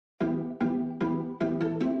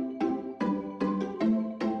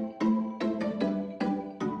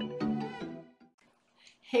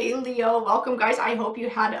Hey Leo, welcome guys. I hope you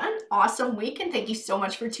had an awesome week and thank you so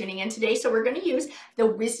much for tuning in today. So we're going to use the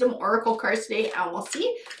Wisdom Oracle cards today and we'll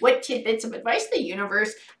see what tidbits of advice the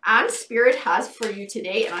universe and spirit has for you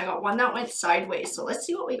today. And I got one that went sideways. So let's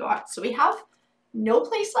see what we got. So we have no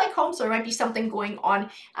place like home. So there might be something going on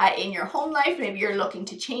in your home life. Maybe you're looking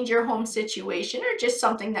to change your home situation or just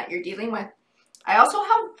something that you're dealing with. I also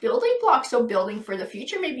have building blocks. So building for the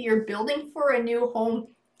future. Maybe you're building for a new home.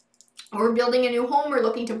 Or building a new home or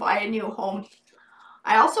looking to buy a new home.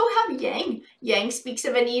 I also have Yang. Yang speaks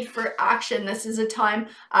of a need for action. This is a time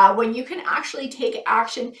when you can actually take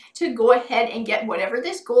action to go ahead and get whatever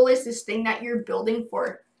this goal is, this thing that you're building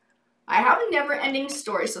for. I have a never-ending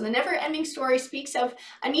story. So the never-ending story speaks of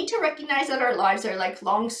a need to recognize that our lives are like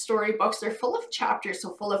long story books. They're full of chapters,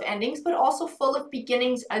 so full of endings, but also full of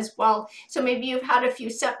beginnings as well. So maybe you've had a few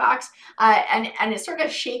setbacks and it's sort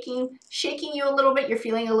of shaking you a little bit. You're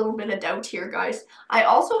feeling a little bit of doubt here, guys. I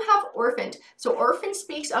also have orphaned. So orphan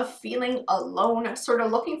speaks of feeling alone, sort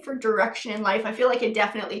of looking for direction in life. I feel like it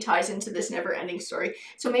definitely ties into this never-ending story.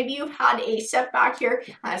 So maybe you've had a setback here,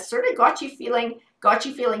 sort of got you feeling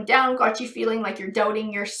down, got you feeling like you're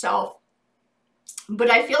doubting yourself.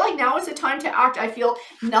 But I feel like now is the time to act. I feel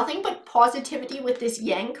nothing but positivity with this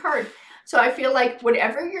Yang card. So I feel like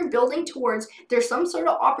whatever you're building towards, there's some sort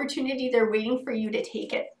of opportunity there waiting for you to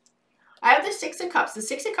take it. I have the Six of Cups. The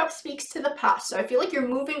Six of Cups speaks to the past. So I feel like you're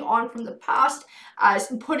moving on from the past,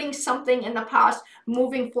 putting something in the past,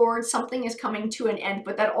 moving forward. Something is coming to an end,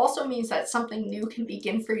 but that also means that something new can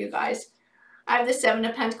begin for you guys. I have the Seven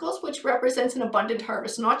of Pentacles, which represents an abundant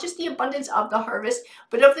harvest. Not just the abundance of the harvest,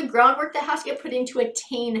 but of the groundwork that has to get put in to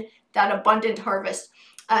attain that abundant harvest.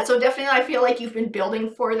 So definitely I feel like you've been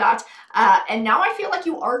building for that. And now I feel like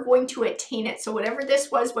you are going to attain it. So whatever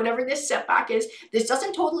this was, whatever this setback is, this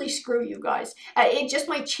doesn't totally screw you guys. It just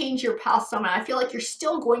might change your path some. And I feel like you're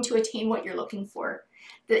still going to attain what you're looking for.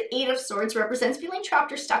 The Eight of Swords represents feeling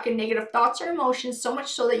trapped or stuck in negative thoughts or emotions, so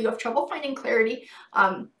much so that you have trouble finding clarity.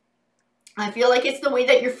 I feel like it's the way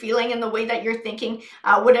that you're feeling and the way that you're thinking,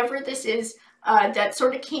 whatever this is that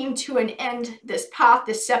sort of came to an end, this path,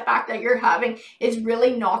 this setback that you're having, is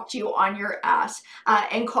really knocked you on your ass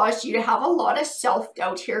and caused you to have a lot of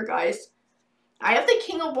self-doubt here, guys. I have the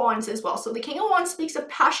King of Wands as well. So the King of Wands speaks of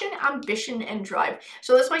passion, ambition, and drive.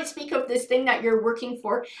 So this might speak of this thing that you're working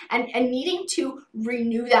for and needing to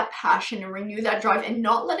renew that passion and renew that drive and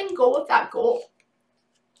not letting go of that goal.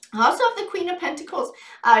 I also have the Queen of Pentacles.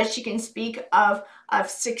 She can speak of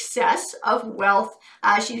success, of wealth.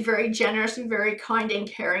 She's very generous and very kind and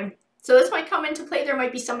caring. So this might come into play. There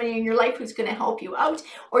might be somebody in your life who's going to help you out,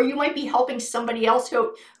 or you might be helping somebody else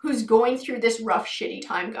who's going through this rough, shitty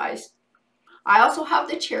time, guys. I also have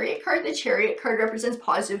the Chariot card. The Chariot card represents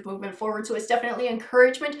positive movement forward. So it's definitely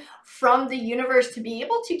encouragement from the universe to be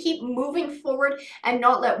able to keep moving forward and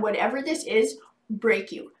not let whatever this is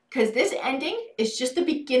break you. Because this ending is just the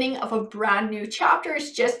beginning of a brand new chapter.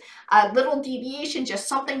 It's just a little deviation, just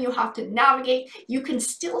something you have to navigate. You can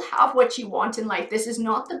still have what you want in life. This is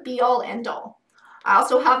not the be-all, end-all. I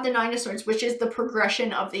also have the Nine of Swords, which is the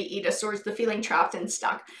progression of the Eight of Swords, the feeling trapped and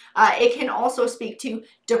stuck. It can also speak to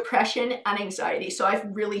depression and anxiety. So I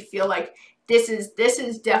really feel like this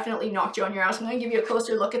is definitely knocked you on your ass. I'm going to give you a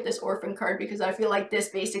closer look at this Orphan card because I feel like this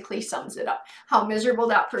basically sums it up. How miserable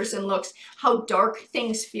that person looks, how dark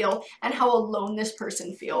things feel, and how alone this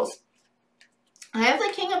person feels. I have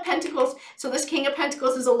the King of Pentacles. So this King of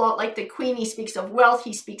Pentacles is a lot like the Queen. He speaks of wealth.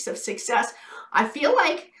 He speaks of success. I feel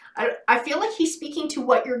like he's speaking to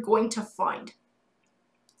what you're going to find.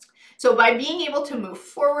 So by being able to move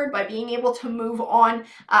forward, by being able to move on,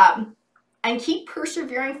 and keep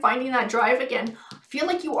persevering, finding that drive again, I feel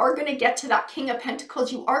like you are going to get to that King of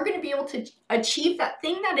Pentacles. You are going to be able to achieve that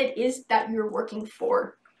thing that it is that you're working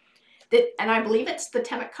for. And I believe it's the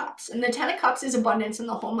Ten of Cups. And the Ten of Cups is abundance in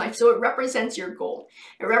the home life. So it represents your goal.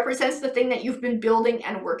 It represents the thing that you've been building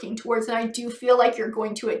and working towards. And I do feel like you're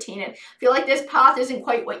going to attain it. I feel like this path isn't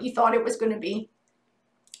quite what you thought it was going to be.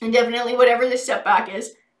 And definitely whatever this setback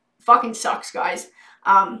is, fucking sucks, guys.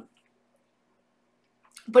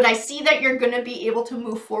 But I see that you're going to be able to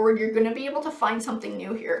move forward. You're going to be able to find something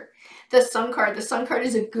new here. The Sun card. The Sun card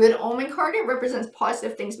is a good omen card. It represents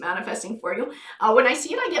positive things manifesting for you. When I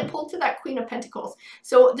see it, I get pulled to that Queen of Pentacles.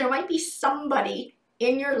 So there might be somebody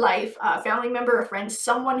in your life, a family member, a friend,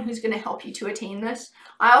 someone who's going to help you to attain this.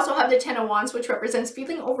 I also have the Ten of Wands, which represents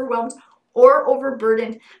feeling overwhelmed or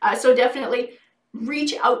overburdened. So definitely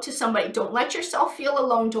reach out to somebody. Don't let yourself feel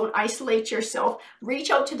alone. Don't isolate yourself.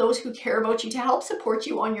 Reach out to those who care about you to help support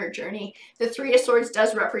you on your journey. The Three of Swords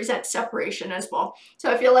does represent separation as well.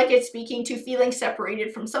 So I feel like it's speaking to feeling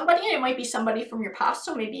separated from somebody, and it might be somebody from your past.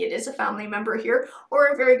 So maybe it is a family member here or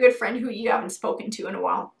a very good friend who you haven't spoken to in a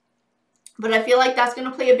while. But I feel like that's going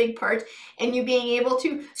to play a big part in you being able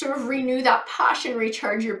to sort of renew that passion,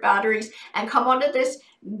 recharge your batteries, and come onto this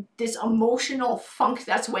emotional funk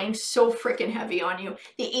that's weighing so freaking heavy on you.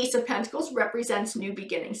 The Ace of Pentacles represents new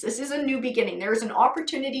beginnings. This is a new beginning. There's an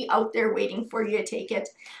opportunity out there waiting for you to take it.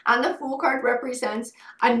 And the Fool card represents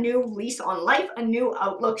a new lease on life, a new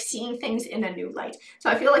outlook, seeing things in a new light. So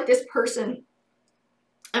I feel like this person,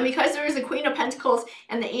 and because there is a Queen of Pentacles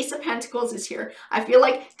and the Ace of Pentacles is here, I feel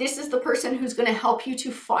like this is the person who's going to help you to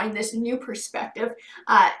find this new perspective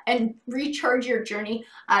and recharge your journey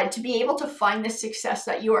to be able to find the success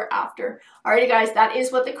that you are after. Alrighty guys, that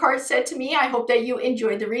is what the card said to me. I hope that you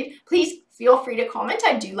enjoyed the read. Please feel free to comment.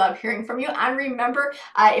 I do love hearing from you. And remember,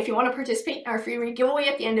 if you want to participate in our free read giveaway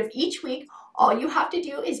at the end of each week, all you have to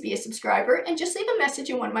do is be a subscriber and just leave a message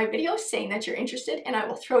in one of my videos saying that you're interested, and I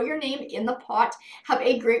will throw your name in the pot. Have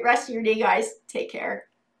a great rest of your day, guys. Take care.